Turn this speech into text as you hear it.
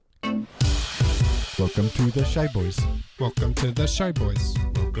Welcome to the Shy Boys. Welcome to the Shy Boys.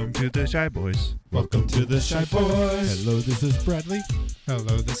 Welcome to the Shy Boys. Welcome to the Shy Boys. Hello, this is Bradley.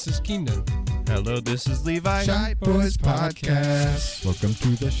 Hello, this is Keenan. Hello, this is Levi. Shy Boys Podcast. Welcome to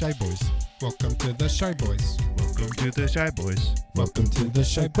the Shy Boys. Welcome to the Shy Boys. Welcome to the Shy Boys. Welcome to the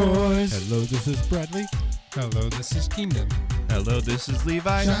Shy Boys. Hello, this is Bradley. Hello, this is Keenan. Hello, this is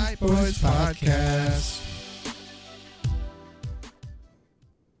Levi. Shy Boys Podcast.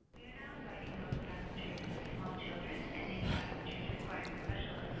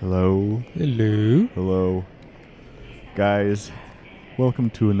 Hello. Hello. Hello. Guys, welcome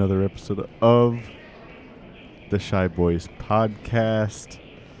to another episode of the Shy Boys Podcast.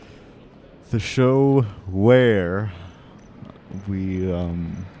 The show where we,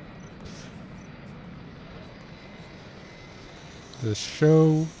 The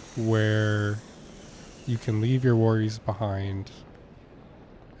show where you can leave your worries behind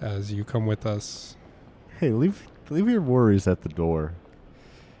as you come with us. hey, leave your worries at the door.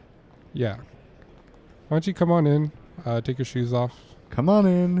 Yeah. Why don't you come on in, take your shoes off, Come on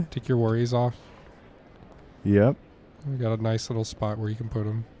in. take your worries off. Yep. We got a nice little spot where you can put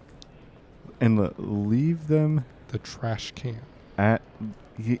them. And leave them The trash can. at...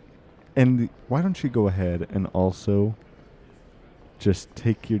 And why don't you go ahead and also just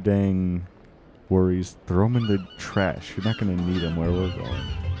take your dang worries, throw them in the trash. You're not going to need them where we're going.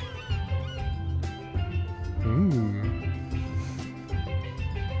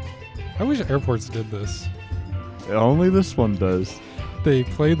 I wish airports did this. Only this one does. They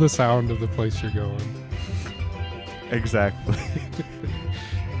play the sound of the place you're going. Exactly.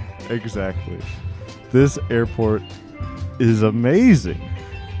 Exactly. This airport is amazing.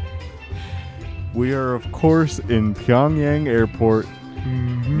 We are, of course, in Pyongyang Airport,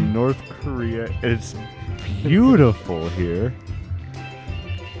 North Korea. It's beautiful here.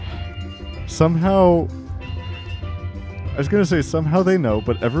 Somehow, I was going to say somehow they know,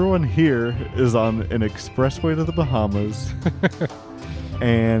 but everyone here is on an expressway to the Bahamas.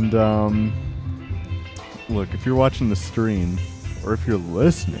 And, look, if you're watching the stream, or if you're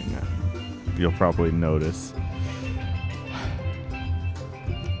listening, you'll probably notice.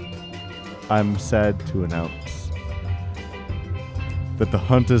 I'm sad to announce that the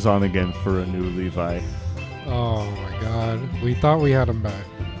hunt is on again for a new Levi. Oh my god. We thought we had him back.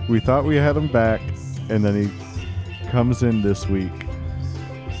 We thought we had him back, and then he comes in this week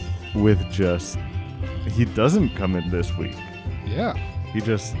with just... He doesn't come in this week. Yeah. He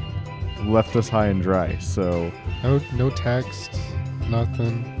just left us high and dry, so... No text.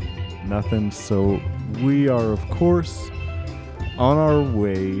 Nothing. Nothing, so we are, of course, on our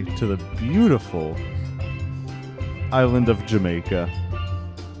way to the beautiful island of Jamaica.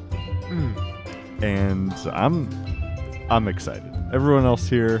 And I'm excited. Everyone else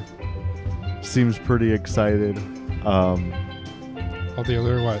here seems pretty excited. All the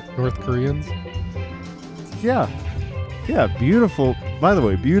other, North Koreans? Yeah, beautiful. By the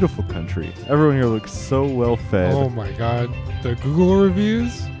way, beautiful country. Everyone here looks so well fed. Oh my god. The Google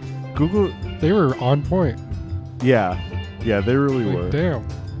reviews? Google, They were on point. yeah, they really Like, were.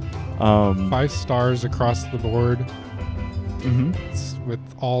 damn. 5 stars across the board. Mm-hmm. It's with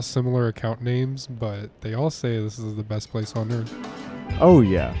all similar account names, but they all say this is the best place on earth. Oh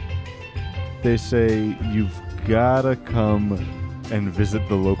yeah, they say you've gotta come and visit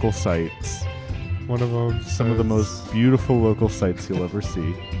the local sites. One of them says, Some of the most beautiful local sites you'll ever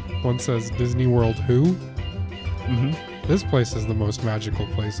see. One says Disney World who? Mm-hmm. This place is the most magical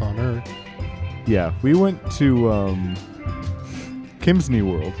place on earth. Yeah, we went to Kimsney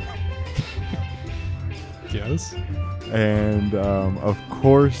World, Yes. and of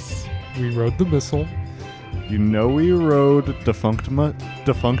course, We rode the missile. you know we rode Defunct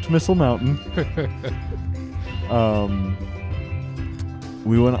Missile Mountain.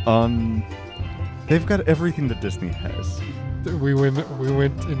 We went on. They've got everything that Disney has. We went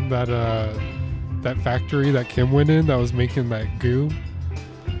in that factory that Kim went in that was making that goo.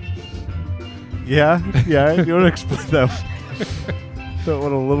 Yeah. You want to explain that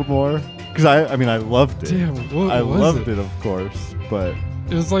one a little more? Because I mean, I loved it. Damn, what I was loved it? it, of course, but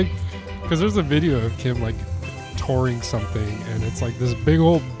It was like, because there's a video of Kim like touring something, and it's like this big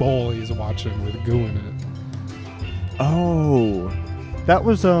old bowl he's watching with goo in it. oh, that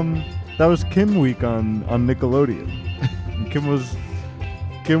was Kim Week on Nickelodeon. And Kim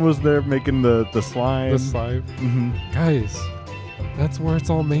was there making the slime. The slime. Mm-hmm. Guys, that's where it's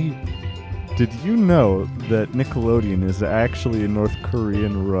all made. Did you know that Nickelodeon is actually a North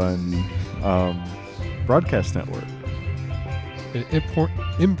Korean run broadcast network? It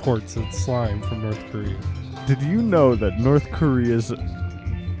imports its slime from North Korea. Did you know that North Korea's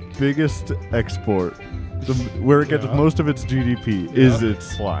biggest export, where it gets Yeah. most of its GDP, is Yeah. its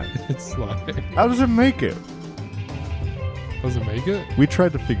slime. It's like, How does it make it? does it make it? We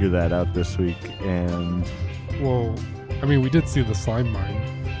tried to figure that out this week, and Well, I mean, we did see the slime mine.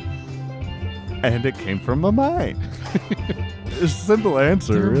 it came from a mine. It's a simple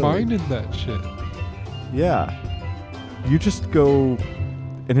answer, They're really. mining that shit. Yeah. You just go,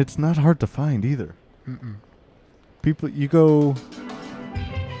 and it's not hard to find either. Mm-mm. People, you go.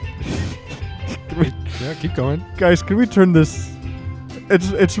 Yeah, keep going. Guys, can we turn this?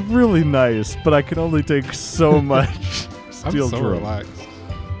 It's really nice, but I can only take so much I'm steel so drum. relaxed.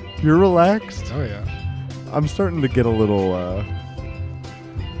 You're relaxed? Oh yeah. I'm starting to get a little.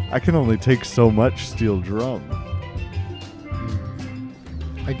 I can only take so much steel drum.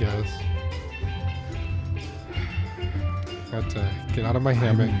 I guess. Got to get out of my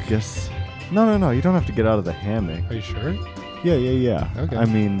hammock. I guess. No. You don't have to get out of the hammock. Are you sure? Yeah. Okay. I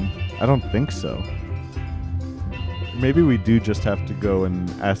mean, I don't think so. Maybe we do just have to go and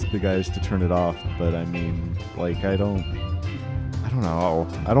ask the guys to turn it off, but I mean, like, I don't know.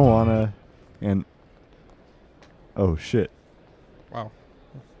 I don't want to. And oh shit. Wow.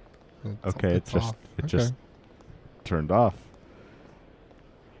 Okay, It's off. it Okay. just turned off.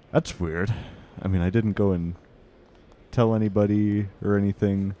 That's weird. I mean, I didn't go and tell anybody or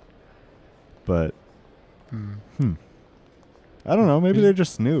anything, but Hmm. I don't know. Maybe Me- they're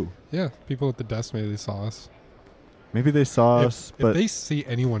just new. Yeah, people at the desk maybe they saw us. Maybe they saw us, If but they see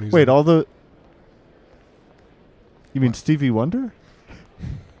anyone who's wait, all the. You mean What? Stevie Wonder?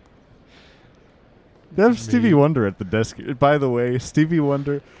 They have Stevie Me. Wonder at the desk. By the way, Stevie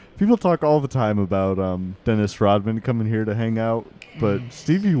Wonder. People talk all the time about Dennis Rodman coming here to hang out, but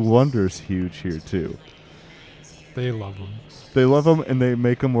Stevie Wonder's huge here too. they love them. They love him, and they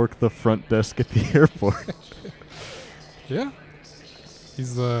make him work the front desk at the airport. Yeah.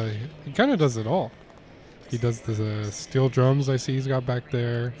 He's he kind of does it all. He does the steel drums I see he's got back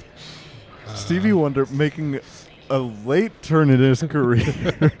there. Stevie Wonder making a late turn in his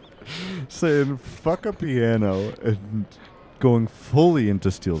career, saying "fuck a piano" and going fully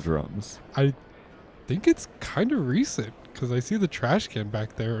into steel drums. I think it's kind of recent because I see the trash can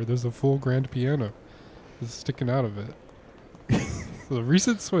back there. There's a full grand piano that's sticking out of it. So the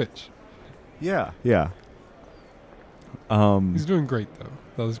recent switch. Yeah. He's doing great though.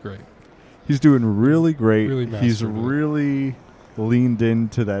 That was great. He's doing really great. Really He's mastered it. really leaned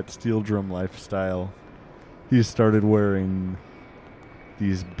into that steel drum lifestyle. He's started wearing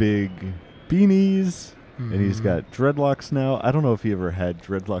these big beanies, and he's Mhm. got dreadlocks now. I don't know if he ever had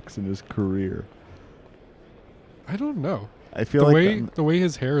dreadlocks in his career. I don't know. I feel The like way the way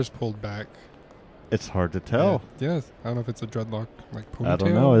his hair is pulled back. it's hard to tell. Yeah. I don't know if it's a dreadlock like ponytail. I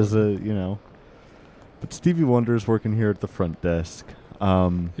don't know. But Stevie Wonder's working here at the front desk.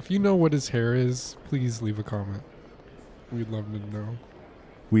 If you know what his hair is, please leave a comment. We'd love to know.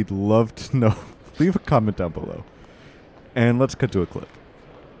 We'd love to know. Leave a comment down below. And let's cut to a clip.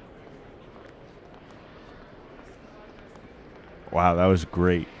 Wow, that was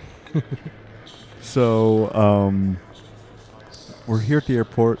great. So, we're here at the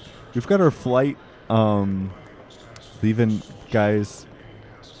airport. We've got our flight. Leaving, guys,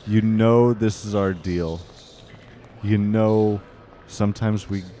 you know this is our deal. You know sometimes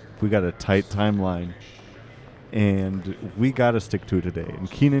we got a tight timeline. And we got to stick to it today. And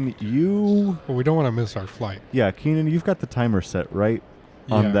Keenan, Well, we don't want to miss our flight. Keenan, you've got the timer set, right?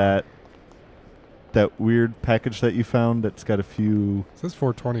 On that weird package that you found that's got a few, It says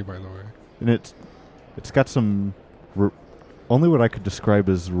 4:20, by the way. and it's got some only what I could describe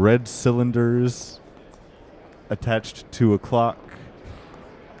as red cylinders attached to a clock.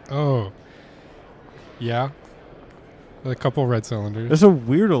 Oh. Yeah. A couple red cylinders. There's a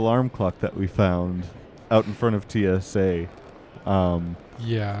weird alarm clock that we found out in front of TSA.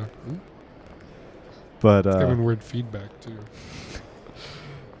 Yeah. But It's giving weird feedback too.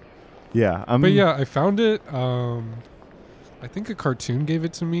 yeah, But yeah, I found it. I think a cartoon gave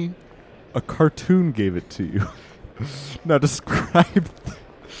it to me. a cartoon gave it to you. Now describe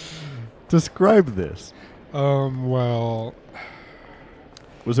this. Well,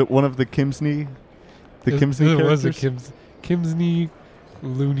 Was it one of the Kimsney? The it Kimsney was a characters? Kimsney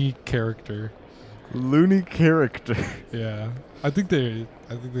loony character. Loony character. Yeah. I think they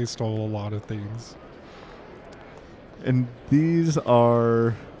stole a lot of things. And these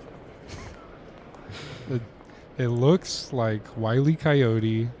are It looks like Wile E.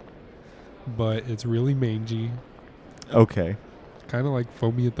 Coyote, but it's really mangy. okay. Kind of like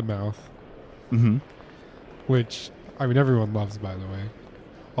foamy at the mouth, Mm-hmm. which, I mean, everyone loves, by the way.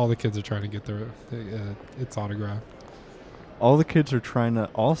 All the kids are trying to get its autograph. all the kids are trying to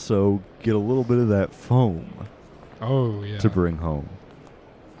also get a little bit of that foam Oh yeah. to bring home.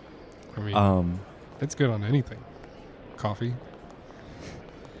 I mean, Um, it's good on anything. Coffee,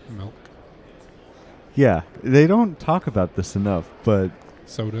 milk, yeah, they don't talk about this enough, but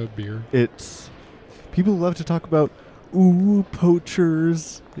soda, beer. it's people love to talk about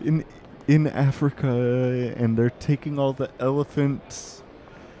poachers in Africa, and they're taking all the elephants'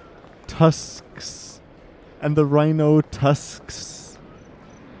 tusks and the rhino tusks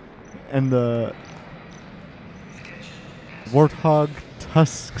and the warthog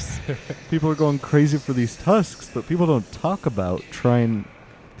tusks. People are going crazy for these tusks, but people don't talk about trying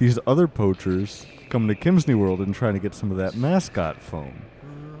these other poachers coming to Kimsney World and trying to get some of that mascot foam.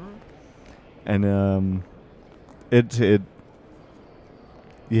 And it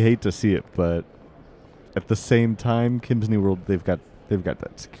you hate to see it, but at the same time, Kimsney World they've got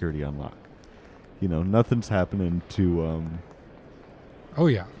that security on lock. You know, nothing's happening to Oh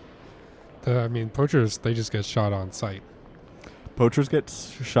yeah. I mean, poachers, they just get shot on sight. poachers get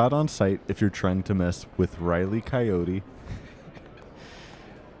shot on sight if you're trying to mess with Riley Coyote.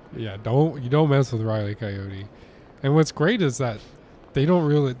 Yeah, you don't mess with Riley Coyote. And what's great is that they don't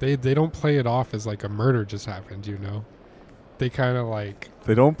really they don't play it off as like a murder just happened, you know. They kind of like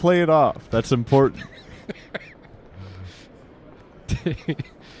They don't play it off. That's important.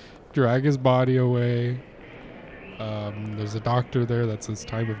 drag his body away. There's a doctor there that says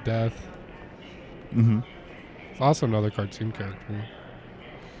time of death. Mm-hmm. It's also another cartoon character.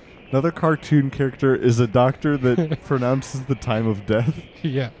 Another cartoon character is a doctor that pronounces the time of death.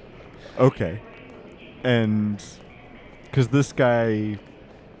 Yeah. Okay. And because this guy,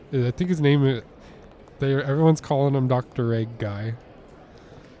 I think his name is... Everyone's calling him Dr. Egg Guy.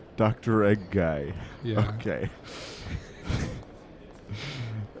 Dr. Egg Guy. Yeah. Okay.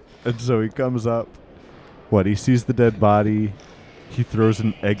 And so he comes up. What? He sees the dead body. He throws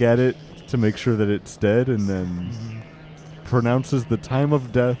an egg at it to make sure that it's dead, and then pronounces the time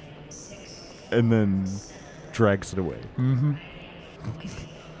of death, and then drags it away. Mm-hmm.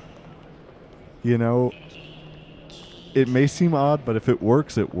 You know, it may seem odd, but if it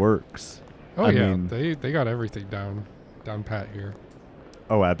works, it works. Oh, I yeah. mean- They got everything down pat here.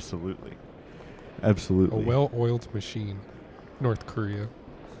 Oh, absolutely. A Absolutely. well-oiled machine. North Korea.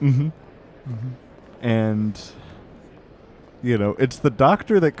 Mm-hmm. Mm-hmm. And, you know, it's the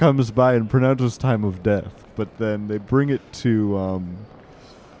doctor that comes by and pronounces time of death, but then they bring it to,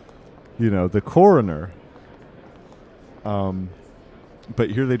 you know, the coroner. But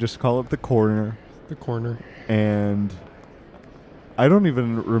here they just call it the coroner, The corner. and I don't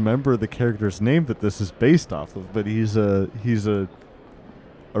even remember the character's name that this is based off of, but he's a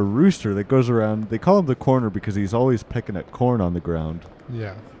rooster that goes around. They call him the coroner because he's always pecking at corn on the ground.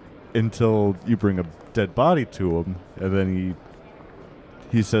 Yeah. Until you bring a dead body to him, and then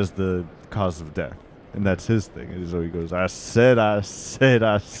he says the cause of death, and that's his thing. And so he goes, I said,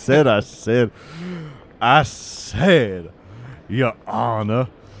 Your Honor.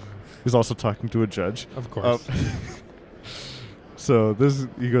 He's also talking to a judge. Of course. So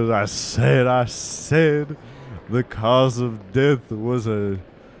he goes, I said, the cause of death was a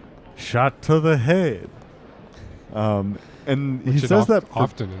shot to the head. And Which he it says that for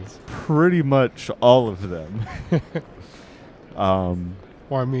often is. pretty much all of them.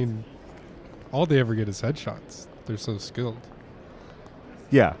 Well, I mean, all they ever get is headshots. They're so skilled.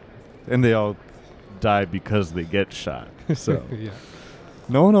 Yeah, and they all die because they get shot. So Yeah.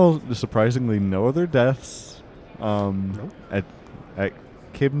 no one else, surprisingly, no other deaths Nope. at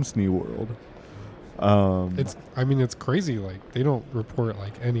Kimsney World. It's crazy. Like, they don't report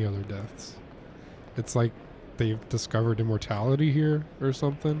like any other deaths. It's like they've discovered immortality here or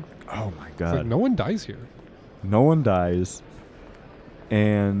something. Oh my It's God. like no one dies here. No one dies.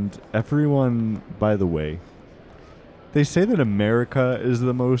 And everyone, by the way, they say that America is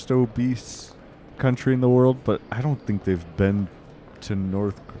the most obese country in the world, but I don't think they've been to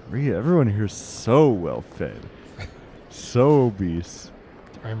North Korea. Everyone here is so well fed, so obese.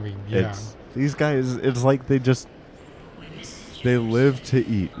 I mean, yeah. These guys, it's like they live to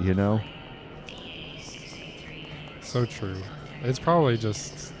eat, you know? So true. It's probably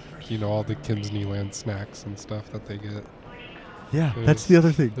just, all the Kimsney Land snacks and stuff that they get. Yeah, that's the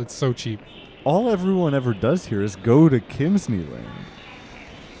other thing. It's so cheap. All everyone ever does here is go to Kimsney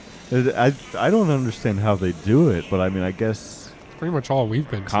Land. I don't understand how they do it, but I mean, I guess Pretty much all we've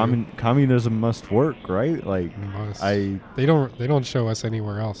been to. communism must work, right? Like, Must. They They don't show us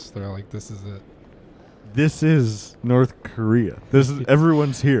anywhere else. They're like, this is it. this is North Korea. This is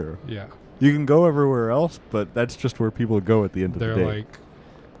everyone's here. Yeah. You can go everywhere else, but that's just where people go at the end of They're the day. like,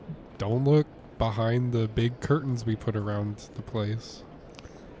 don't look behind the big curtains we put around the place.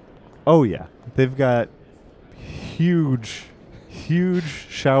 Oh yeah, they've got huge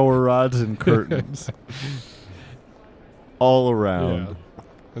shower rods and curtains all around. Yeah.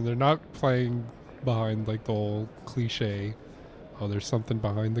 And they're not playing behind like the whole cliche, oh, there's something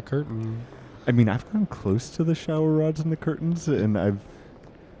behind the curtain. I mean, I've gone close to the shower rods and the curtains, and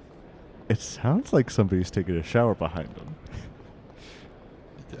it sounds like somebody's taking a shower behind them.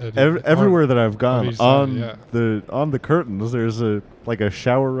 Everywhere that I've gone each side, yeah. on the curtains, there's a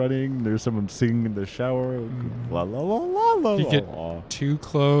shower running. There's someone singing in the shower. La la la la la. If you get la. too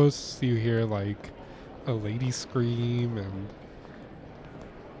close, you hear like a lady scream,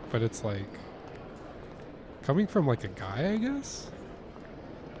 but it's like coming from like a guy, I guess.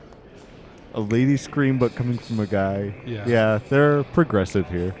 A lady scream, but coming from a guy. Yeah. Yeah, they're progressive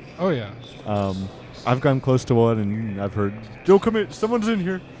here. Oh yeah. I've gone close to one, and I've heard, "Joe, come in. Someone's in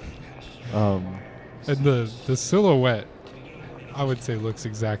here." And the silhouette, I would say, looks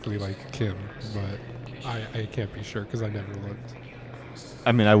exactly like Kim, but I can't be sure because I never looked.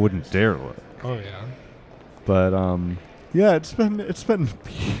 I mean, I wouldn't dare look. Oh yeah. But yeah, it's been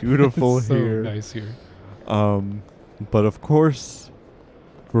beautiful It's so here. nice here. But of course,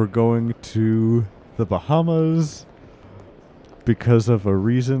 we're going to the Bahamas because of a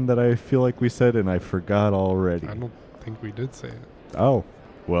reason that I feel like we said and I forgot already. I don't think we did say it. Oh,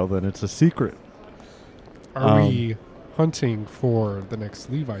 well then it's a secret. Are we hunting for the next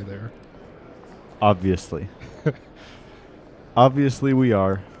Levi there? Obviously. Obviously we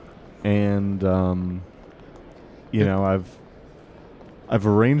are. And you know, I've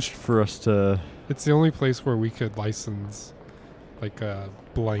arranged for us to. It's the only place where we could license like a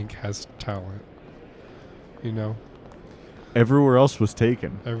blank has talent. You know? Everywhere else was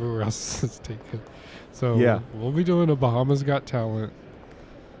taken. Everywhere else is taken. So Yeah. we'll be doing a Bahamas Got Talent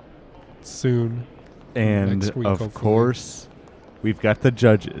soon. And Next week, of hopefully. course, we've got the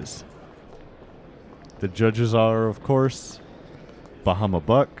judges. The judges are, of course, Bahama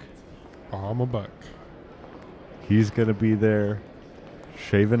Buck. Bahama Buck. He's going to be there,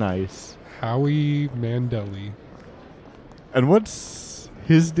 shaving ice. Howie Mandelli. And what's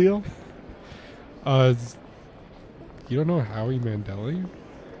his deal? You don't know Howie Mandelli?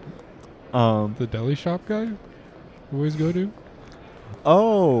 Um, The deli shop guy? You always go to?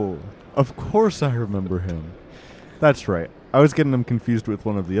 oh, of course I remember him. That's right. I was getting him confused with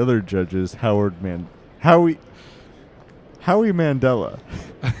one of the other judges, Howie Mandela.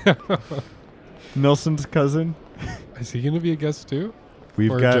 Nelson's cousin. Is he going to be a guest too?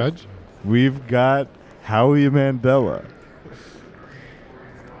 We've Or a got judge? We've got Howie Mandela.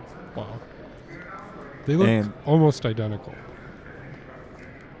 Wow. They look And- almost identical.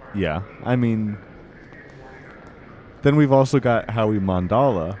 Yeah, I mean, then we've also got Howie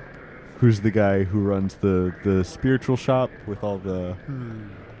Mandala, who's the guy who runs the spiritual shop with all the.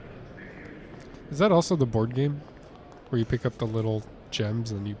 Is that also the board game? Where you pick up the little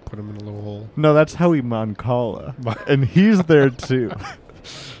gems and you put them in a little hole? No, that's Howie Mancala, and he's there too.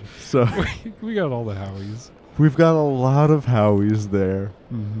 So We got all the Howies. we've got a lot of Howies there.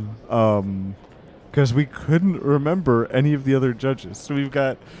 Mm-hmm. Because we couldn't remember any of the other judges. So we've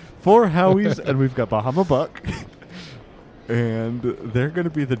got 4 Howies and we've got Bahama Buck. And they're going to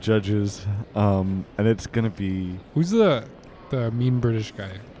be the judges. And it's going to be... Who's the mean British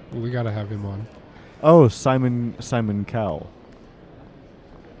guy? We got to have him on. Oh, Simon Cowell.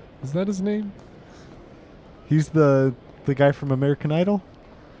 Is that his name? He's the guy from American Idol?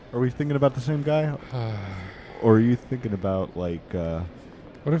 Are we thinking about the same guy? Or are you thinking about, like...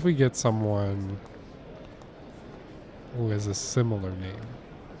 What if we get someone who has a similar name?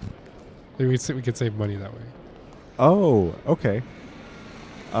 Maybe we could save money that way. Oh, okay.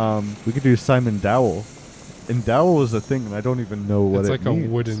 We could do Simon Dowell. And Dowell is a thing, and I don't even know what It's it like means. a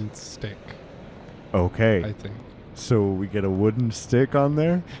wooden stick, Okay. I think. So we get a wooden stick on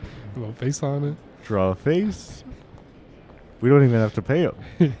there, A little face on it. draw a face. We don't even have to pay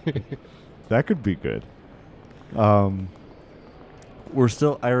him. That could be good. We're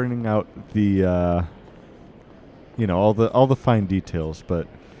still ironing out the, all the fine details, but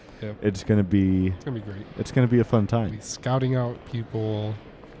Yep. it's gonna be It's going to be great. it's gonna be a fun We'll time. be scouting out people.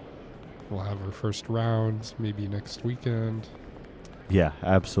 We'll have our first round maybe next weekend. Yeah,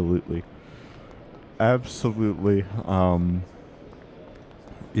 absolutely. Absolutely.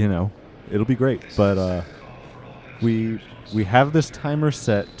 It'll be great. But we have this timer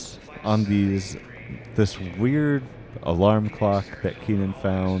set on this weird alarm clock that Keenan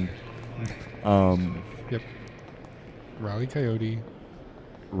found. Yep. Rally Coyote.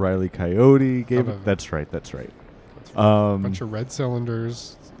 Riley Coyote gave Out it. of- That's right. A Um, bunch of red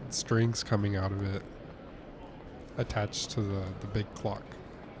cylinders. strings coming out of it attached to the big clock.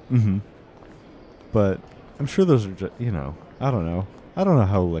 Mm-hmm. But I'm sure those are just, I don't know. I don't know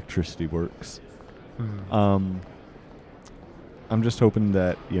how electricity works. I'm just hoping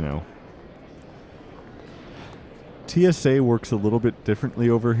that, TSA works a little bit differently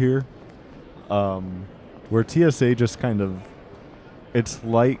over here. Where TSA just kind of, it's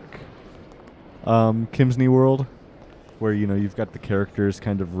like Kimsney World, where, you've got the characters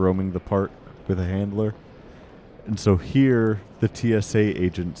kind of roaming the park with a handler. And so here, the TSA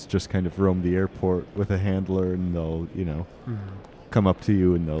agents just kind of roam the airport with a handler, and they'll, come up to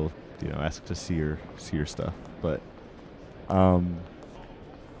you and they'll, ask to see your stuff. But I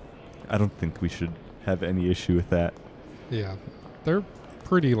don't think we should have any issue with that. Yeah, they're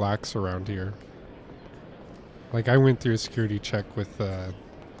pretty lax around here. Like, I went through a security check with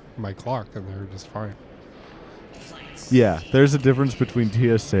my clock, and they were just fine. Yeah, there's a difference between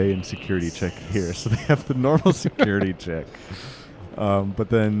TSA and security check here. So they have the normal security check. But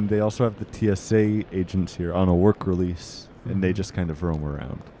then they also have the TSA agents here on a work release, and they just kind of roam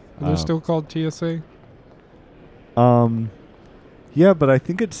around. And they're still called TSA? Yeah, but I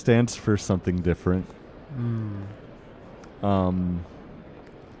think it stands for something different.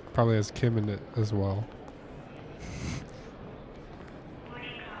 Probably has Kim in it as well.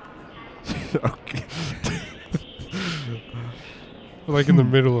 Okay. Like in the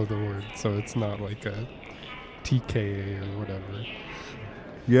middle of the word, so it's not like a TKA or whatever.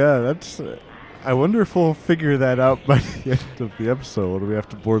 Yeah, that's... I wonder if we'll figure that out by the end of the episode when we have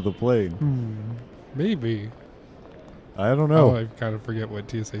to board the plane. Maybe. I don't know. I kind of forget what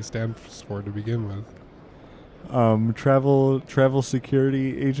TSA stands for to begin with. Travel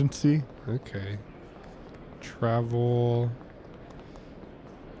Security Agency. Okay. Travel...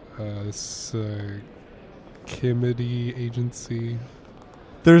 Kimity Agency.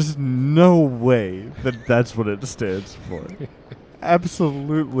 There's no way that that's what it stands for.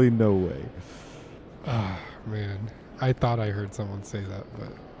 Absolutely no way. Ah, man. I thought I heard someone say that, but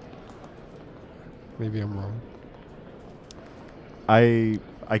maybe I'm wrong. I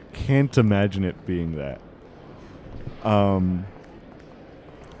can't imagine it being that.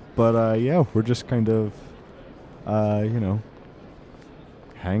 But yeah, we're just kind of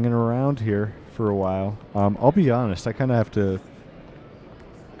hanging around here for a while. I'll be honest, I kind of have to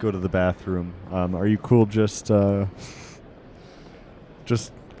go to the bathroom. Are you cool just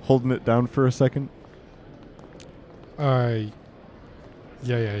holding it down for a second? Yeah.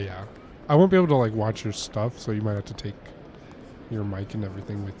 I won't be able to watch your stuff, so you might have to take your mic and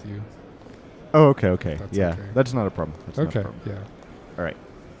everything with you. Oh, okay. That's Yeah, okay. that's not a problem. That's not a Okay, problem. yeah. All right.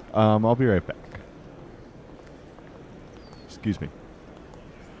 I'll be right back. Excuse me.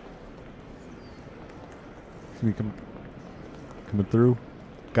 Coming through?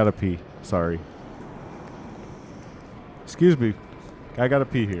 Gotta pee. Sorry. Excuse me. I gotta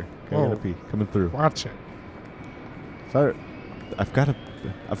pee here. I Whoa. gotta pee. Coming through. Watch it. Sorry. I've gotta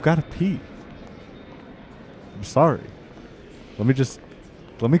pee. I'm sorry. Let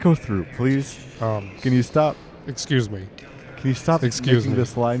me go through, please. Can you stop? Excuse me. Can you stop Excuse making me.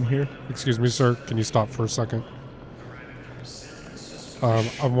 this line here? Excuse me, sir. Can you stop for a second?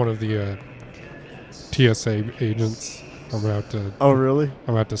 I'm one of the TSA agents. I'm gonna have to. Oh, really? I'm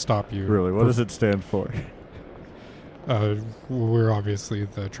gonna have to stop you. Really? What does it stand for? We're obviously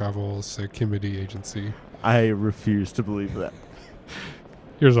the Travel Security Agency. I refuse to believe that.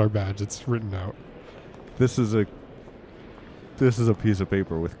 Here's our badge. It's written out. This is a piece of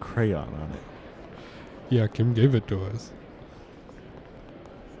paper with crayon on it. Yeah, Kim gave it to us.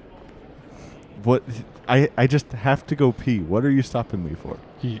 What? I just have to go pee. What are you stopping me for?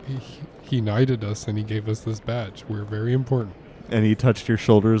 He knighted us and he gave us this badge. We're very important. And he touched your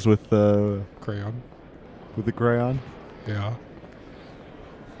shoulders with the Crayon. crayon? Yeah.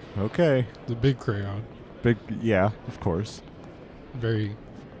 Okay. The big crayon. Big, yeah, of course. Very,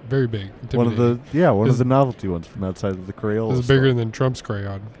 very big. One of the Is- novelty ones from outside of the Crayola. This is store. bigger than Trump's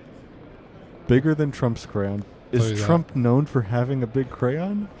crayon. Bigger than Trump's crayon. Tell you Is that. Trump known for having a big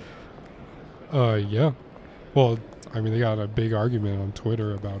crayon? Yeah. Well, I mean, they got a big argument on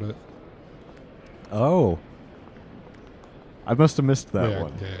Twitter about it. Oh. I must have missed that yeah,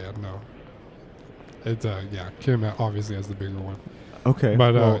 one. Yeah, no. It's, Kim obviously has the bigger one. Okay.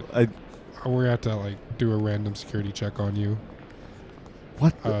 But, well, We're going to have to, do a random security check on you.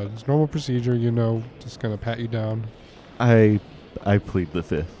 what? It's normal procedure, just going to pat you down. I plead the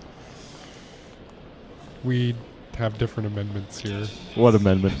fifth. We have different amendments here. What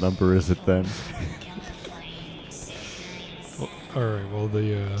amendment number is it then? All right, well,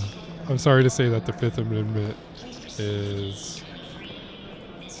 I'm sorry to say that the Fifth Amendment is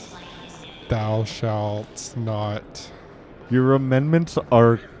Thou shalt not. Your amendments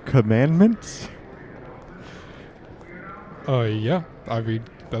are commandments? Yeah. I mean,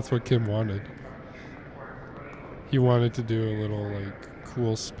 that's what Kim wanted. He wanted to do a little, like,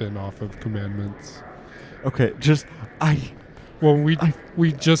 cool spin off of Commandments. Okay, Well,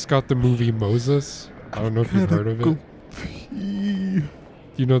 we just got the movie Moses. I don't know if you've heard of it. Pee.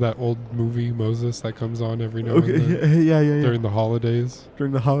 You know that old movie Moses that comes on every now Okay, and then yeah. during the holidays?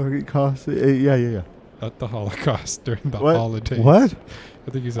 During the Holocaust? Yeah. Not the Holocaust, during the What? holidays. What?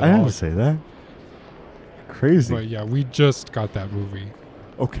 I think he said I didn't Holocaust. say that. Crazy. But yeah, we just got that movie.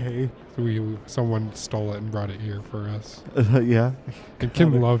 Okay. So someone stole it and brought it here for us. Yeah. And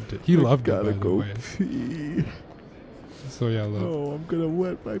Kim Gotta- loved it. He loved it, by Gotta the go way. pee. So yeah, Oh, I'm gonna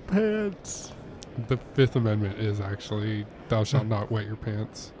wet my pants. the Fifth Amendment is actually, thou shalt not wet your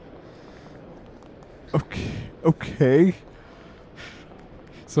pants. Okay.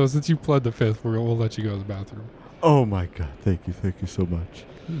 So since you pled the Fifth, we'll let you go to the bathroom. Oh my God! Thank you so much.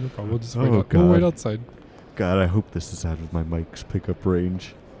 No problem. We'll just Oh, wait. We'll wait God. outside. God, I hope this is out of my mic's pickup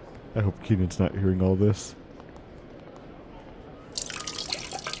range. I hope Keenan's not hearing all this.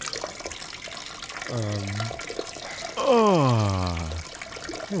 Oh.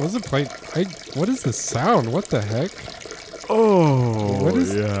 It wasn't playing. What is the sound? What the heck? Oh. What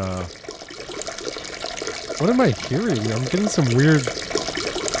is- yeah. What am I hearing? I'm getting some weird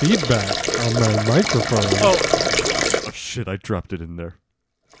feedback on my microphone. Oh shit! I dropped it in there.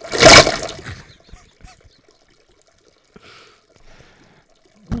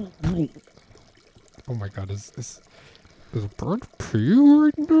 Oh my God! Is a bird peeing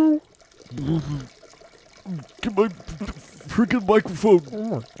right now? Get my freaking microphone. Oh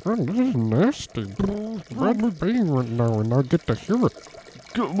my God! This is nasty. Bird's peeing right now, and I get to hear it.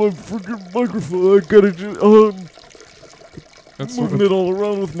 Get my freaking microphone. I gotta do. That's Moving it all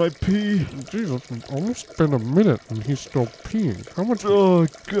around with my pee. Jesus, it's almost been a minute, and he's still peeing. How much? Oh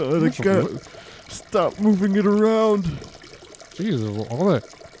God! I What's gotta stop moving it around. Jesus, all that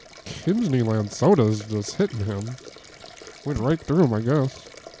Kinsleyland soda is just hitting him. Went right through him, I guess.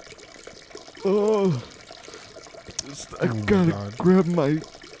 Oh, I Oh my gotta God. grab my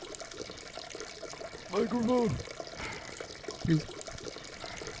microphone. He's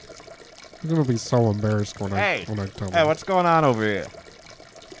gonna be so embarrassed when Hey. I tell him. Hey, what's going on over here?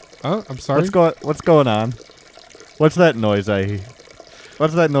 I'm sorry. What's going on? What's that noise I hear?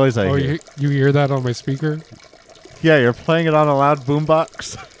 What's that noise I Oh, hear? you hear that on my speaker? Yeah, you're playing it on a loud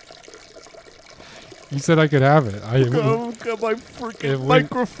boombox. You said I could have it. Got my It freaking went-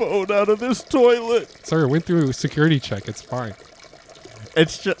 microphone out of this toilet. Sorry, it went through a security check. It's fine.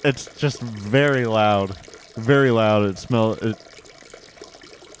 It's just very loud. Very loud. It smells.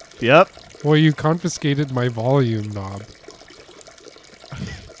 Yep. Well, you confiscated my volume knob.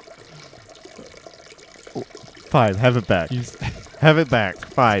 Fine. Have it back. You s- Have it back.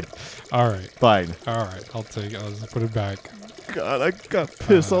 Fine. all right, Fine. all right. I'll just put it back. God, I got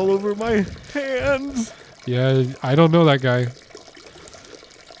piss all over my hands. Yeah, I don't know that guy.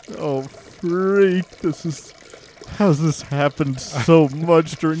 Oh, freak. How's this happened so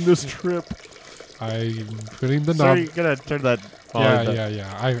much during this trip? I'm putting the knob. Sorry, you gotta turn that Yeah, volume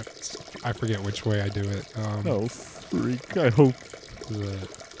yeah. I forget which way I do it. Oh, freak. I hope the-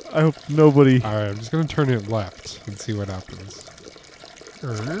 nobody... all right, I'm just gonna turn it left and see what happens.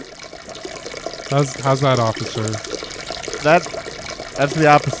 How's that, officer? That's the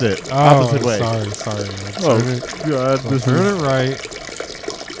opposite. Oh, Opposite way. sorry. Oh, I'll God. This turn is... it right.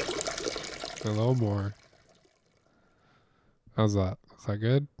 A little more. How's that? Is that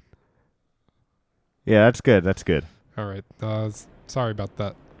good? Yeah, that's good. That's good. All right. Sorry about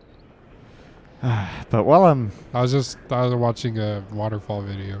that. But while I'm... I was watching a waterfall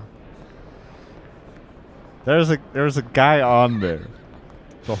video. There was a guy on there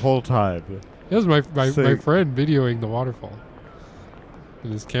the whole time. It was my Say- friend videoing the waterfall.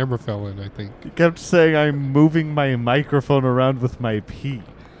 And his camera fell in, I think. He kept saying I'm moving my microphone around with my pee.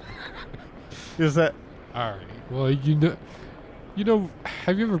 Is that... All right. Well, have you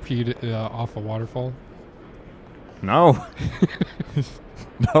ever peed off a waterfall? No.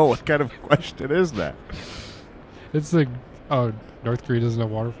 No, what kind of question is that? It's like, oh, North Korea doesn't have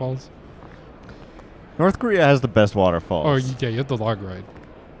waterfalls? North Korea has the best waterfalls. Oh, yeah, you have the log ride.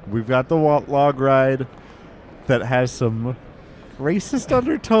 We've got the log ride that has some racist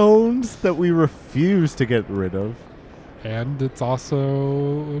undertones that we refuse to get rid of. And it's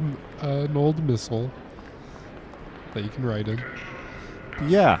also an old missile that you can ride in.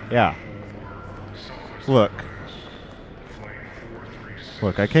 Yeah.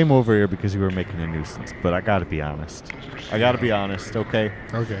 Look, I came over here because you were making a nuisance, but I gotta be honest. Okay?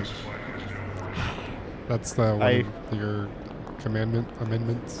 Okay. That's the one of your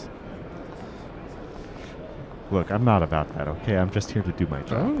amendments. Look, I'm not about that, okay? I'm just here to do my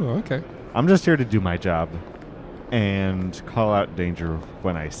job. Oh, okay. I'm just here to do my job and call out danger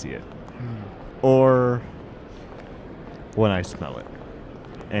when I see it. Or when I smell it.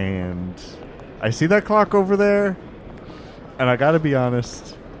 And I see that clock over there, and I gotta be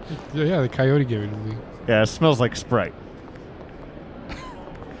honest. Yeah, the coyote gave it to me. Yeah, it smells like Sprite.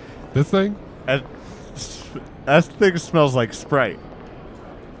 This thing? That thing smells like Sprite.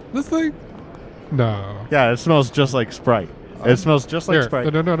 This thing? No. Yeah, it smells just like Sprite. It smells just like Here,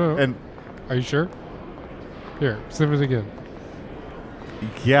 Sprite. No. And Are you sure? Here, sniff it again.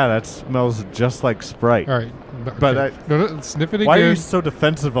 yeah, that smells just like Sprite. All right. No, But okay. No, sniff it again. Why are you so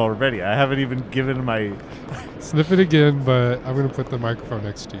defensive already? I haven't even given my... Sniff it again, but I'm going to put the microphone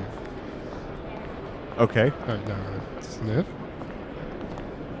next to you. Okay. All right, now sniff.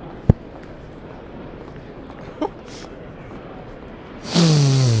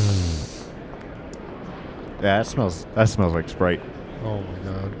 Yeah, that smells like Sprite. Oh my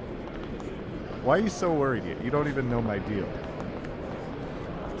god. Why are you so worried yet? You don't even know my deal.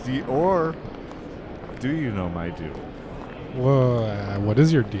 Do you know my deal? Whoa, what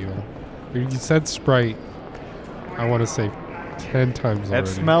is your deal? You said Sprite. I want to say 10 times already.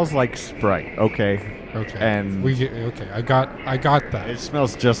 It smells like Sprite, okay? Okay. And okay. I got that. it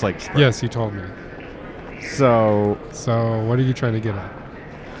smells just like Sprite. Yes, you told me. So, So what are you trying to get at?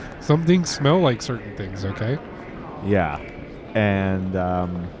 Some things smell like certain things. Okay. yeah. And,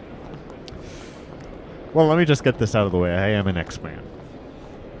 well, let me just get this out of the way. I am an X-Man.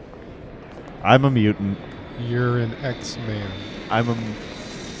 I'm a mutant. You're an X-Man.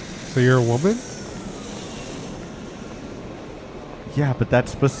 So you're a woman? Yeah, but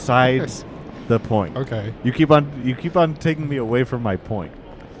that's besides the point. Okay. You keep on taking me away from my point.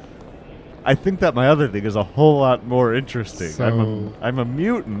 I think that my other thing is a whole lot more interesting. So- I'm a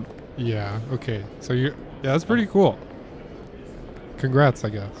mutant. Yeah. Okay. So yeah, that's pretty cool. Congrats, I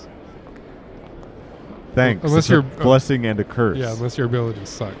guess. Thanks. Unless It's a you're- blessing and a curse. Yeah, unless your ability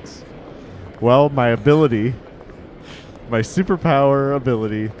sucks. Well, my ability, my superpower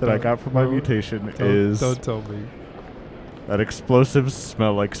ability that I got from my Don't- mutation Don't, is don't tell me. that explosives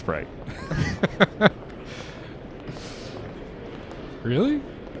smell like Sprite. Really?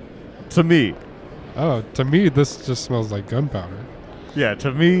 To me. Oh, to me, this just smells like gunpowder. Yeah,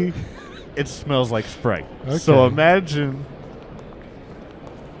 to me, it smells like Sprite. So Okay. imagine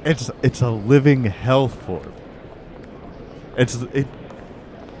it's a living health form.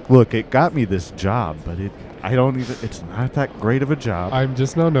 Look, it got me this job, but it's not that great of a job. I'm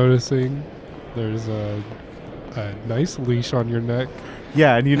just now noticing there's a nice leash on your neck.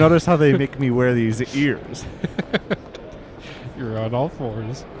 Yeah, and you notice how they make me wear these ears. You're on all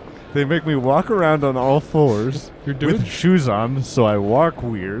fours. They make me walk around on all fours You're doing. with shoes on, so I walk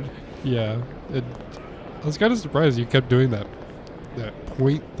weird. Yeah. I was kind of surprised you kept doing that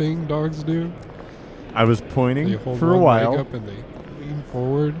point thing dogs do. I was They pointing hold for a one leg while. up and they lean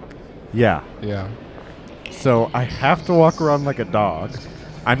forward. Yeah. Yeah. So I have to walk around like a dog.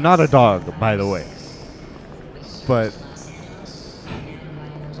 I'm not a dog, by the way. But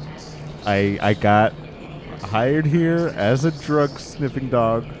I got hired here as a drug sniffing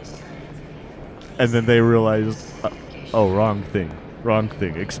dog. And then they realized, wrong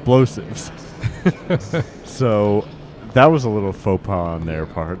thing, explosives. So that was a little faux pas on their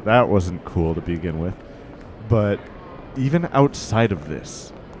part. That wasn't cool to begin with. But even outside of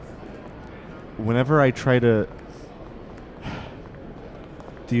this, whenever I try to...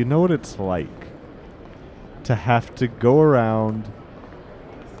 Do you know what it's like to have to go around...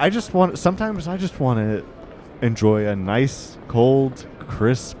 Sometimes I just want to enjoy a nice, cold,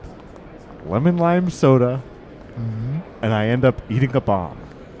 crisp lemon lime soda, and I end up eating a bomb.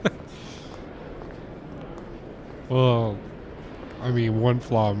 Well, I mean, one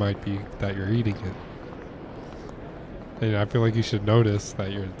flaw might be that you're eating it. And I feel like you should notice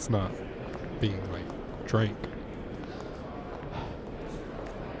that it's not being, drank.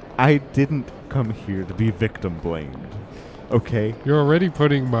 I didn't come here to be victim blamed. Okay? You're already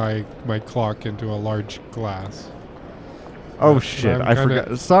putting my clock into a large glass. Oh shit, I'm I kinda-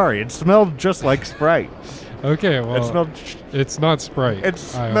 forgot. Sorry, it smelled just like Sprite. Okay, well, it's not Sprite. It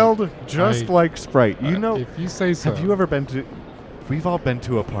smelled just like Sprite. You know, if you say so. have you ever been to... We've all been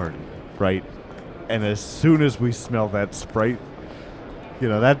to a party, right? And as soon as we smell that Sprite,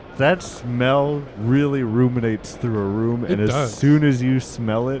 that smell really ruminates through a room. It And does. as soon as you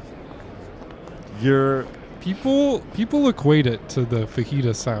smell it, you're... People equate it to the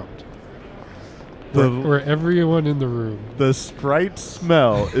fajita sound. Where everyone in the room. The Sprite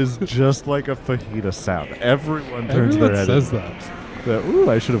smell is just like a fajita sound. Everyone turns Everyone their head. says and that. ooh,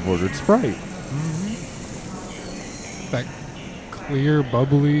 I should have ordered Sprite. That clear,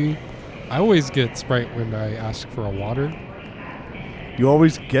 bubbly. I always get Sprite when I ask for a water. You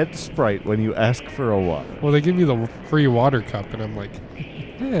always get Sprite when you ask for a water. Well, they give me the free water cup, and I'm like,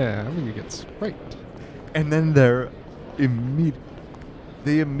 yeah, I'm gonna get Sprite. And then they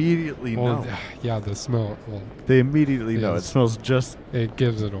immediately Well, know. yeah, the smell. Well, They immediately know. It Yes. smells just it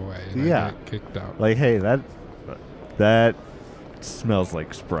gives it away. And Yeah. I get kicked out. like, hey, that smells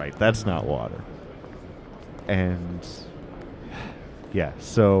like Sprite. That's not water. And yeah,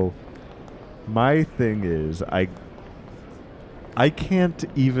 so my thing is I can't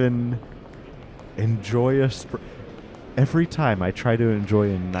even enjoy a Sprite. Every time I try to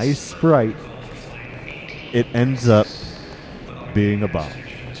enjoy a nice Sprite, it ends up being a bomb.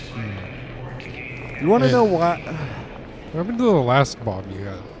 You want to Yeah. know why? What happened to the last bomb you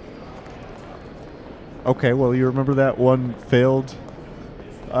had? Okay, well, you remember that one failed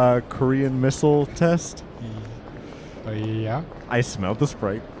Korean missile test? Yeah. I smelled the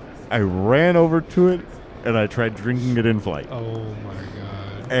Sprite. I ran over to it, and I tried drinking it in flight. Oh my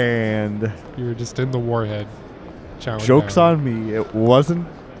god. And You were just in the warhead. Chowing joke's down. on me, it wasn't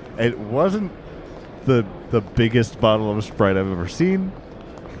the biggest bottle of Sprite I've ever seen.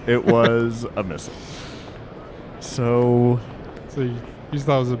 It was a missile. So So you just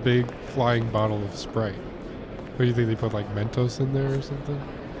thought it was a big flying bottle of Sprite. What do you think they put like Mentos in there or something?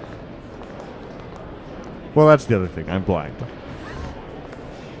 well, that's the other thing. I'm blind.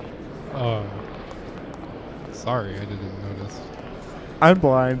 Sorry, I didn't notice. I'm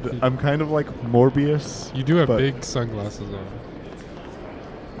blind. I'm kind of like Morbius. You do have but- big sunglasses on.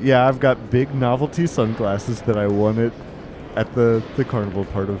 Yeah, I've got big novelty sunglasses that I won at the carnival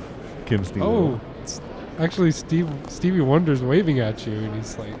part of Kim's New Oh, actually, Stevie Wonder's waving at you, and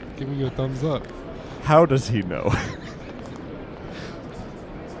he's like giving you a thumbs up. How does he know?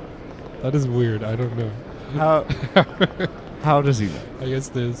 That is weird. I don't know. How does he know? I guess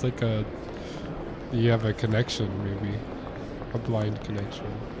there's like you have a connection, maybe a blind connection.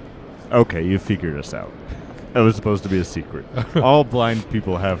 Okay, you figured us out. It was supposed to be a secret. All blind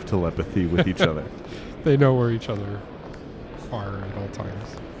people have telepathy with each other. They know where each other are at all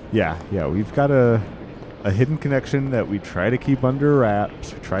times. Yeah, we've got a hidden connection that we try to keep under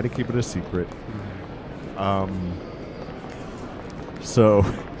wraps. We try to keep it a secret. So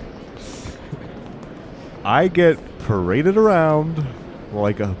I get paraded around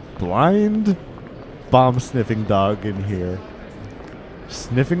like a blind bomb sniffing dog in here,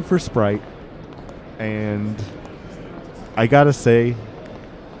 sniffing for Sprite, and I gotta say,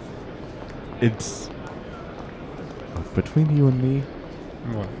 it's between you and me,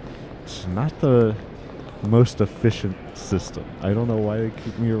 What? it's not the most efficient system. I don't know why they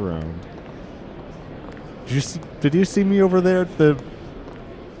keep me around. Did you see me over there at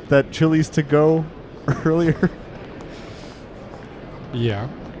that Chili's to go earlier? Yeah,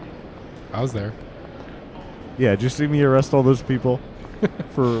 I was there. Yeah, did you see me arrest all those people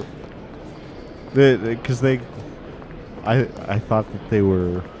for because I thought that they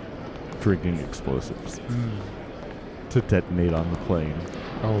were drinking explosives to detonate on the plane.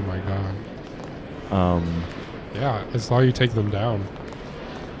 Oh my god. Yeah, I saw you take them down.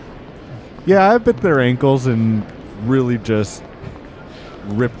 Yeah, I bit their ankles and really just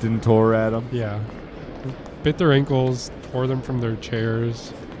ripped and tore at them. Yeah. Bit their ankles, tore them from their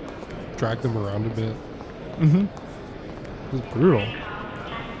chairs, dragged them around a bit. Mm-hmm. It was brutal.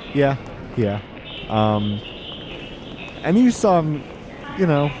 Yeah. And you saw me,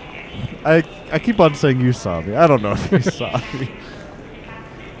 I keep on saying you saw me. I don't know if you saw me.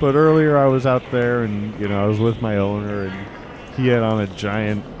 But earlier I was out there and, I was with my owner and he had on a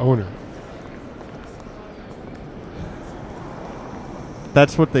giant... Owner.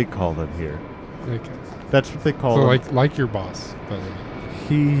 That's what they call them here. Okay. That's what they call So them. like your boss, by the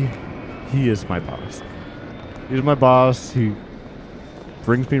way. He is my boss. He's my boss. He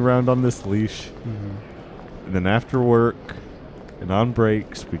brings me around on this leash. Mm-hmm. And then after work and on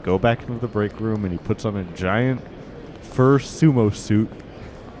breaks, we go back into the break room and he puts on a giant fur sumo suit.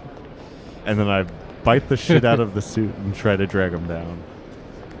 And then I bite the shit out of the suit and try to drag him down.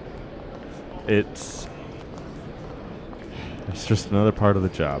 It's just another part of the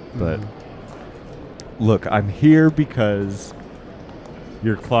job. But look, I'm here because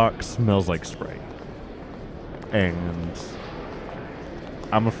your clock smells like Sprite. And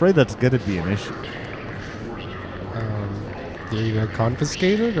I'm afraid that's going to be an issue. Are you gonna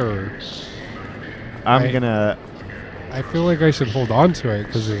confiscate it, or? I'm going to... I feel like I should hold on to it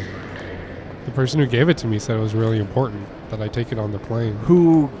because The person who gave it to me said it was really important that I take it on the plane.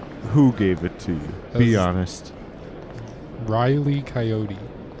 Who gave it to you? Be That's- honest. Riley Coyote.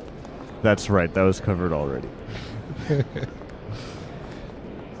 That's right. That was covered already.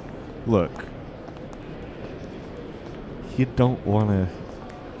 Look, you don't want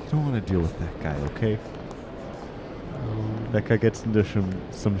to deal with that guy, okay? That guy gets into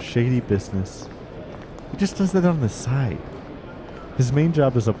some shady business. He just does that on the side. His main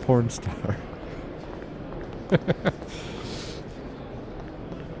job is a porn star.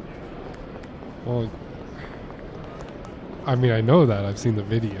 Well, I mean, I know that. I've seen the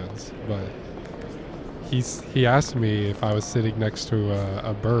videos, but he asked me if I was sitting next to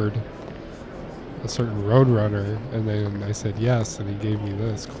a bird, a certain roadrunner, and then I said yes, and he gave me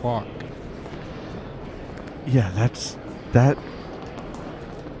this clock. Yeah, that's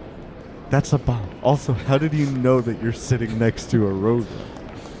a bomb. Also, how did you know that you're sitting next to a road runner?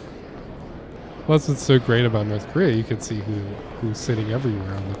 Well, that's what's so great about North Korea. You can see who's sitting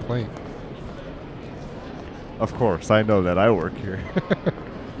everywhere on the plane. Of course, I know that. I work here.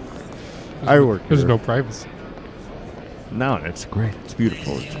 I work There's here. no privacy. No, it's great. It's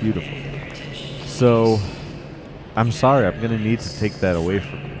beautiful. It's beautiful. So, I'm sorry. I'm going to need to take that away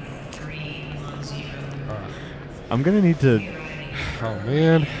from you. I'm going to need to... Oh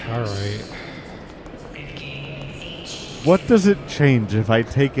man! All right. What does it change if I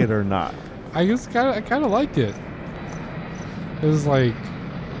take it or not? I kind of liked it. It was like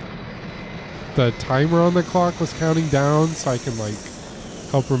the timer on the clock was counting down, so I can like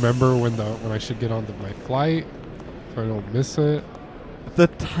help remember when I should get on my flight, so I don't miss it. The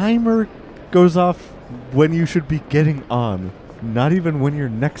timer goes off when you should be getting on, not even when you're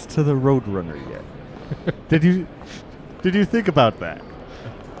next to the roadrunner yet. Did you think about that?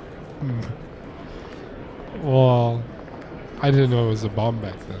 Well, I didn't know it was a bomb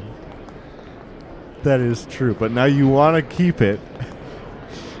back then. That is true, but now you want to keep it,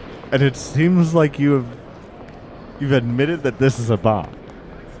 and it seems like you've admitted that this is a bomb.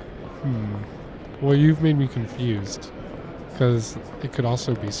 Well, you've made me confused, because it could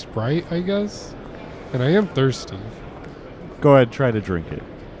also be Sprite, I guess, and I am thirsty. Go ahead, try to drink it.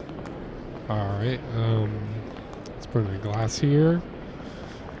 All right, let's put in a glass here.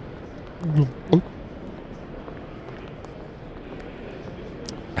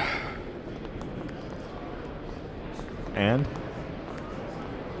 And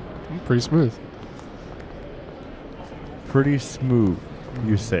Pretty smooth. pretty smooth,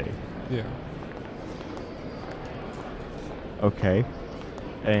 you say. Yeah. Okay.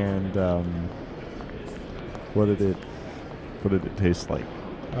 And what did it taste like?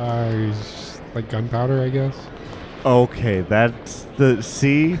 Like gunpowder, I guess. Okay, that's the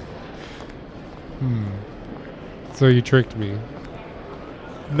see. So you tricked me.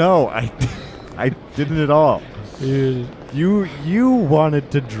 No, I didn't at all. You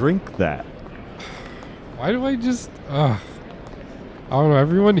wanted to drink that. Why do I just... I don't know.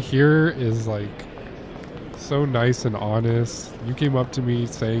 Everyone here is like so nice and honest. You came up to me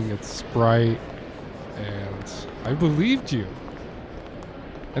saying it's Sprite, and I believed you.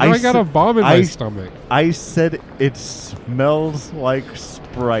 And then I got a bomb in my stomach. I said it smells like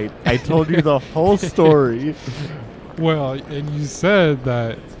Sprite. I told you the whole story. Well, and you said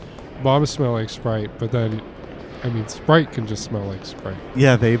that bombs smell like Sprite, but then, I mean, Sprite can just smell like Sprite.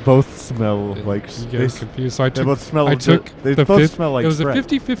 Yeah, they both smell like You get confused. So I they took, both smell. I took They the both fifth, smell like it was Sprite. a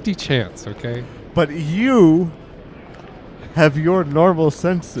 50-50 chance, okay? But you have your normal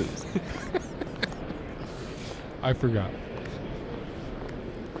senses. I forgot.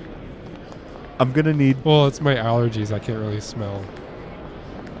 I'm gonna need. Well, it's my allergies. I can't really smell.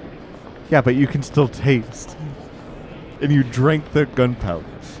 Yeah, but you can still taste. And you drank the gunpowder.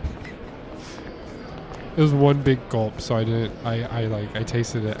 It was one big gulp, so I didn't. I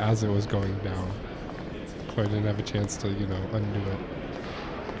tasted it as it was going down, so I didn't have a chance to undo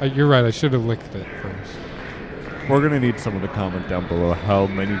it. You're right. I should have licked it first. We're gonna need someone to comment down below how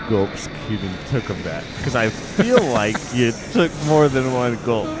many gulps Keaton took of that, because I feel like you took more than one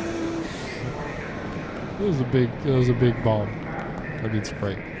gulp. It was a big bomb. I mean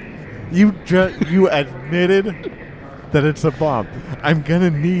Sprite. You admitted that it's a bomb. I'm gonna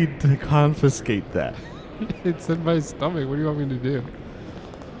need to confiscate that. It's in my stomach. What do you want me to do?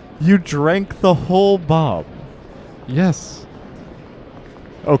 You drank the whole bomb. Yes.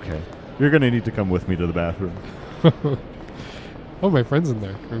 Okay, you're gonna need to come with me to the bathroom. Oh, my friend's in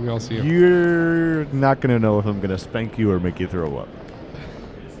there. Maybe I'll see him. You're not gonna know if I'm gonna spank you or make you throw up.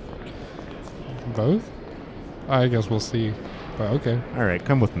 Both? I guess we'll see. But okay. All right,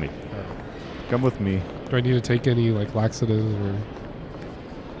 come with me. All right. Come with me. Do I need to take any like laxatives or?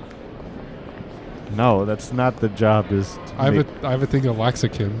 No, that's not the job. Is to I make- have a thing of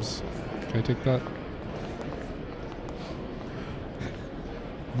Laxakims. Can I take that?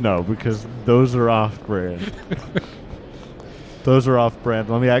 No, because those are off-brand. Those are off-brand.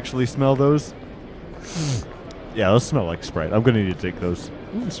 Let me actually smell those. Yeah, those smell like Sprite. I'm gonna need to take those.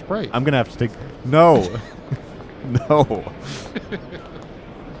 Ooh, Sprite. I'm gonna have to take. No, no.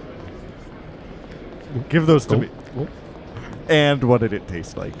 Give those to Oh, me. oh, And what did it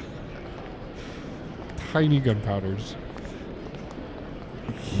taste like? tiny gunpowders.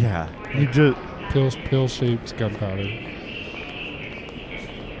 Yeah, you just. Pill-shaped gunpowder.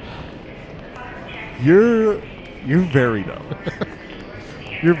 You're very dumb.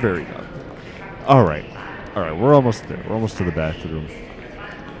 You're very dumb. All right. We're almost there. We're almost to the bathroom.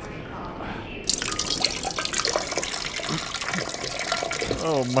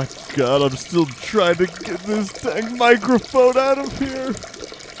 Oh my God! I'm still trying to get this dang microphone out of here.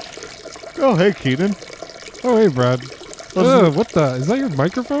 Oh hey, Keenan. Oh, hey, Brad. What the? Is that your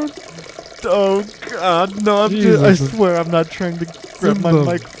microphone? Oh God, no! I Jesus. swear I'm not trying to grab in my the-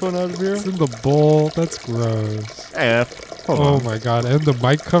 microphone out of here. It's in the bowl. That's gross. Hold Oh on. my god. And the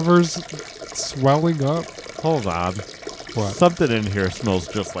mic cover's swelling up. Hold on. What? Something in here smells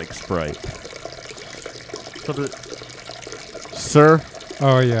just like Sprite. Sir?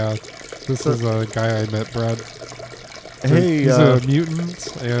 Oh, yeah. This is a guy I met, Brad. Hey, He's a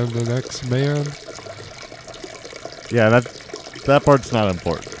mutant and an X-Man. yeah, that part's not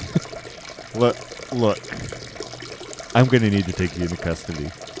important. Look. I'm gonna need to take you into custody.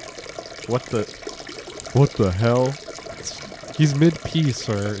 What the hell? He's mid-piece,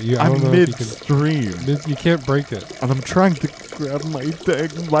 sir. I I'm don't know if you midstream. can... You can't break it. And I'm trying to grab my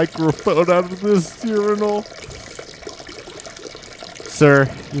dang microphone out of this urinal. Sir,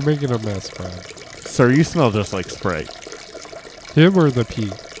 You're making a mess, Brad. sir, you smell just like Sprite. Him or the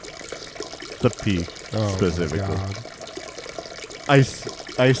pee? The pee, Oh, specifically. my God.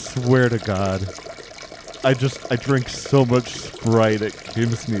 I swear to God, I drink so much Sprite at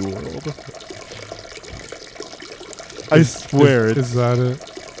Kimsney World. I swear, Is that it?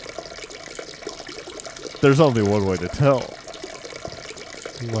 there's only one way to tell.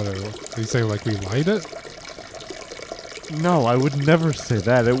 What are you saying, like we light it? No, I would never say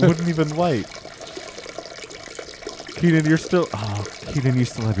that. It wouldn't even light. Keenan, you still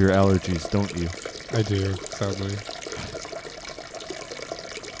have your allergies, don't you? I do, sadly.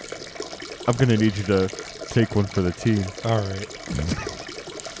 I'm gonna need you to take one for the team. Alright.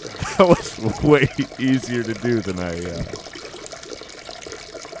 That was way easier to do than I.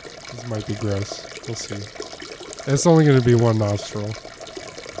 This might be gross. We'll see. It's only going to be one nostril.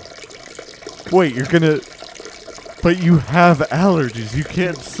 Wait, you're gonna. But you have allergies. You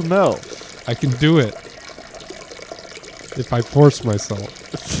can't smell. I can do it. If I force myself.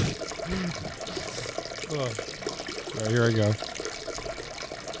 Alright, here I go.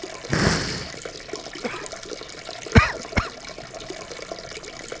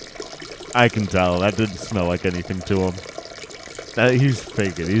 I can tell. That didn't smell like anything to him. He's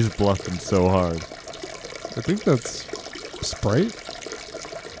faking. He's bluffing so hard. I think that's Sprite.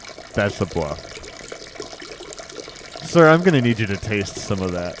 That's a bluff. Sir, I'm gonna need you to taste some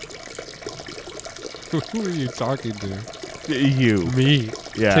of that. Who are you talking to? You. Me.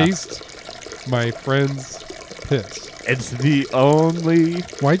 Yeah. Taste my friend's piss. It's the only.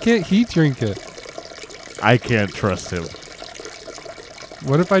 Why can't he drink it? I can't trust him.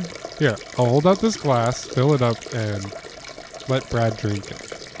 What if I... Here, I'll hold out this glass, fill it up, and let Brad drink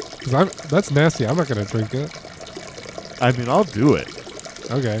it. Because that's nasty. I'm not going to drink it. I mean, I'll do it.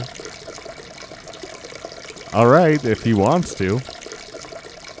 Okay. All right, if he wants to.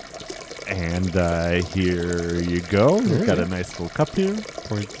 And here you go. We've got a nice little cup here.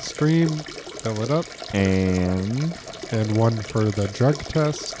 Point the stream, fill it up, And one for the drug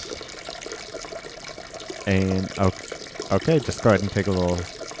test. okay, just go ahead and take a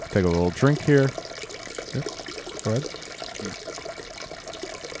little drink here. Go ahead.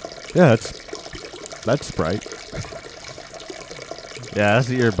 Yeah, that's Sprite. Yeah, that's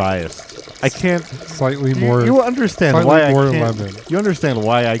you're biased. I can't. Slightly more... You understand slightly why more I can't. lemon. You understand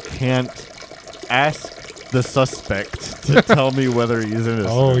why I can't ask the suspect to tell me whether he's innocent.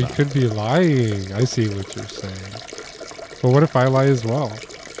 Oh, or he not. could be lying. I see what you're saying. But what if I lie as well?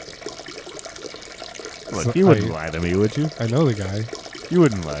 Look, So you wouldn't I- lie to me, would you? I know the guy. You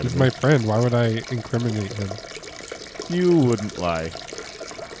wouldn't lie He's to my me. friend. Why would I incriminate him? You wouldn't lie.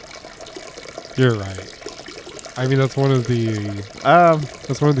 You're right. I mean, that's one of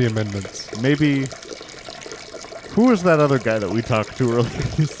the amendments. Maybe. Who was that other guy that we talked to earlier in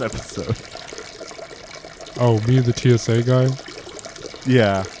this episode? Oh, me, the TSA guy?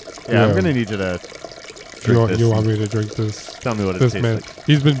 Yeah. Yeah, Yeah. I'm gonna need you to Drink this. You want me to drink this? Tell me what it This tastes man,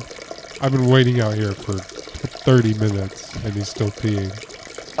 like. I've been waiting out here for 30 minutes and he's still peeing.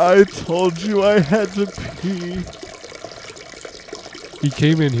 I told you I had to pee. He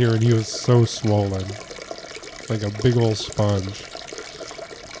came in here and he was so swollen. Like a big old sponge.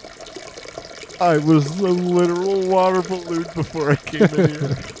 I was a literal water balloon before I came in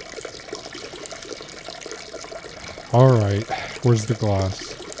here. Alright, where's the glass?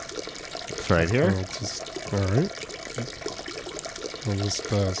 It's right here. Alright. I'll just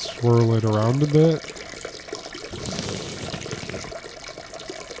swirl it around a bit.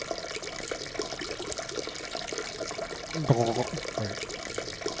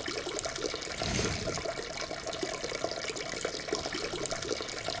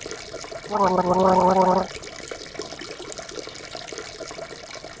 Alright.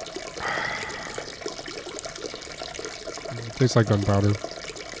 Tastes like gunpowder.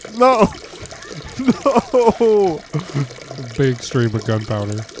 No! No! A big stream of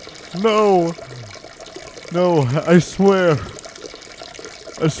gunpowder. No! No, I swear.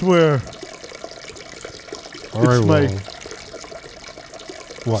 I swear. Alright, It's my- well.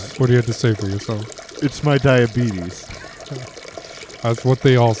 What? What do you have to say for yourself? It's my diabetes. That's what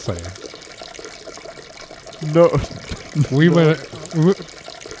they all say. No. We might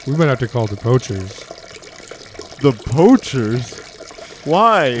have to call the poachers. The poachers?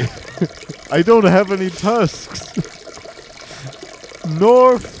 Why? I don't have any tusks.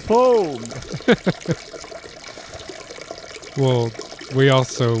 Nor foam. Well, we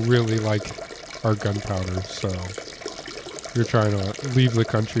also really like our gunpowder, so you're trying to leave the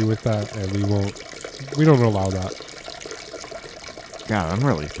country with that, and we don't allow that. God, I'm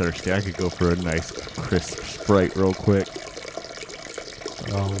really thirsty. I could go for a nice crisp Sprite real quick.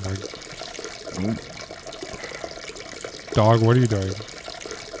 Oh my dog, what are you doing?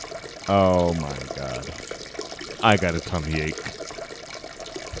 Oh my god. I got a tummy ache.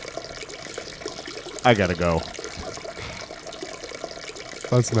 I gotta go.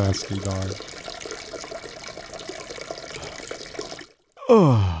 That's nasty, dog.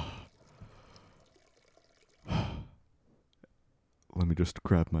 Oh. Let me just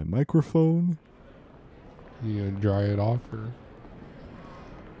grab my microphone. You gonna dry it off, or?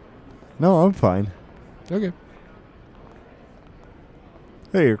 No, I'm fine. Okay.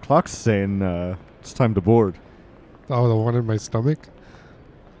 Hey, your clock's saying it's time to board. Oh, the one in my stomach?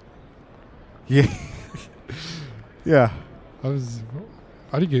 Yeah. Yeah. How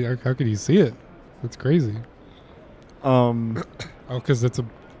could you see it? That's crazy. Oh, because it's kind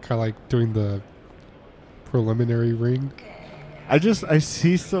of like doing the preliminary ring. I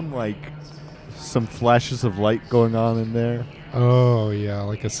see some flashes of light going on in there. Oh, yeah,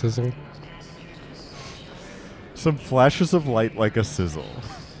 like a sizzle. Some flashes of light like a sizzle.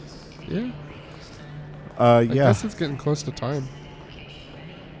 Yeah. I Yeah. guess it's getting close to time.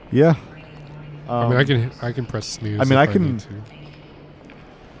 Yeah. I mean, I can press snooze. I mean, I if can- need to.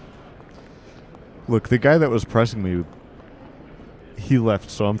 Look, the guy that was pressing me, he left,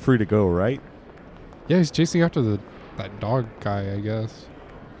 so I'm free to go, right? Yeah, he's chasing after that dog guy, I guess.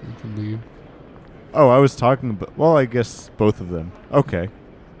 You can leave. Oh, I was talking about... Well, I guess both of them. Okay.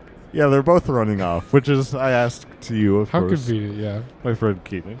 Yeah, they're both running off, which is... I asked to you, of How course. convenient, yeah. My friend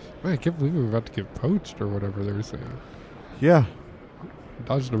Keaton. Man, I can't believe we're about to get poached or whatever they were saying. Yeah.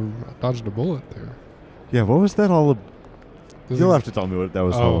 Dodged a bullet there. Yeah, what was that all... This You'll is- have to tell me what that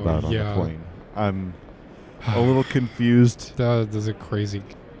was all Oh, about on yeah. the plane. I'm a little confused. There's a crazy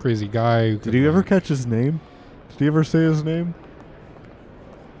guy. Who Did you ever catch his name? Did he ever say his name?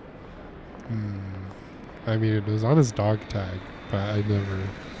 I mean, it was on his dog tag, but I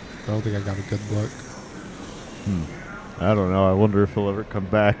don't think I got a good look. I don't know. I wonder if he'll ever come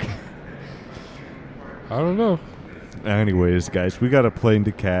back. I don't know. Anyways, guys, we got a plane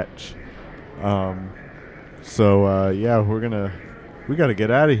to catch. So yeah, we gotta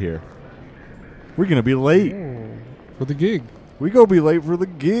get out of here. We're gonna be late. For the gig. We gonna be late for the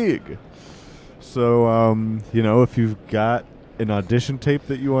gig. So if you've got an audition tape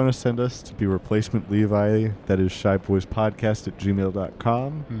that you want to send us to be Replacement Levi, that is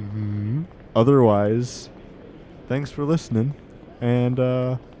shyboyspodcast@gmail.com. Mm-hmm. Otherwise, thanks for listening, and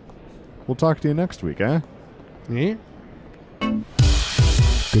we'll talk to you next week, eh? Yeah.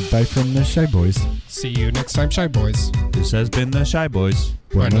 Goodbye from the Shy Boys. See you next time, Shy Boys. This has been the Shy Boys.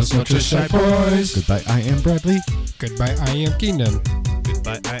 Buenos noches, Shy Boys. Goodbye, I am Bradley. Goodbye, I am Keenan.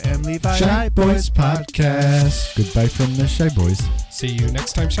 Goodbye, I am Levi. Shy Boys Podcast. Goodbye from the Shy Boys. See you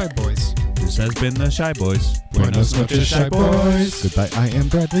next time, Shy Boys. This has been the Shy Boys. Buenos noches, Shy Boys. Goodbye, I am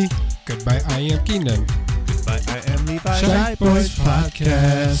Bradley. Goodbye, I am Keenan. Goodbye, I am Levi. Shy Boys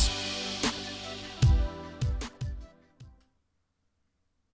Podcast.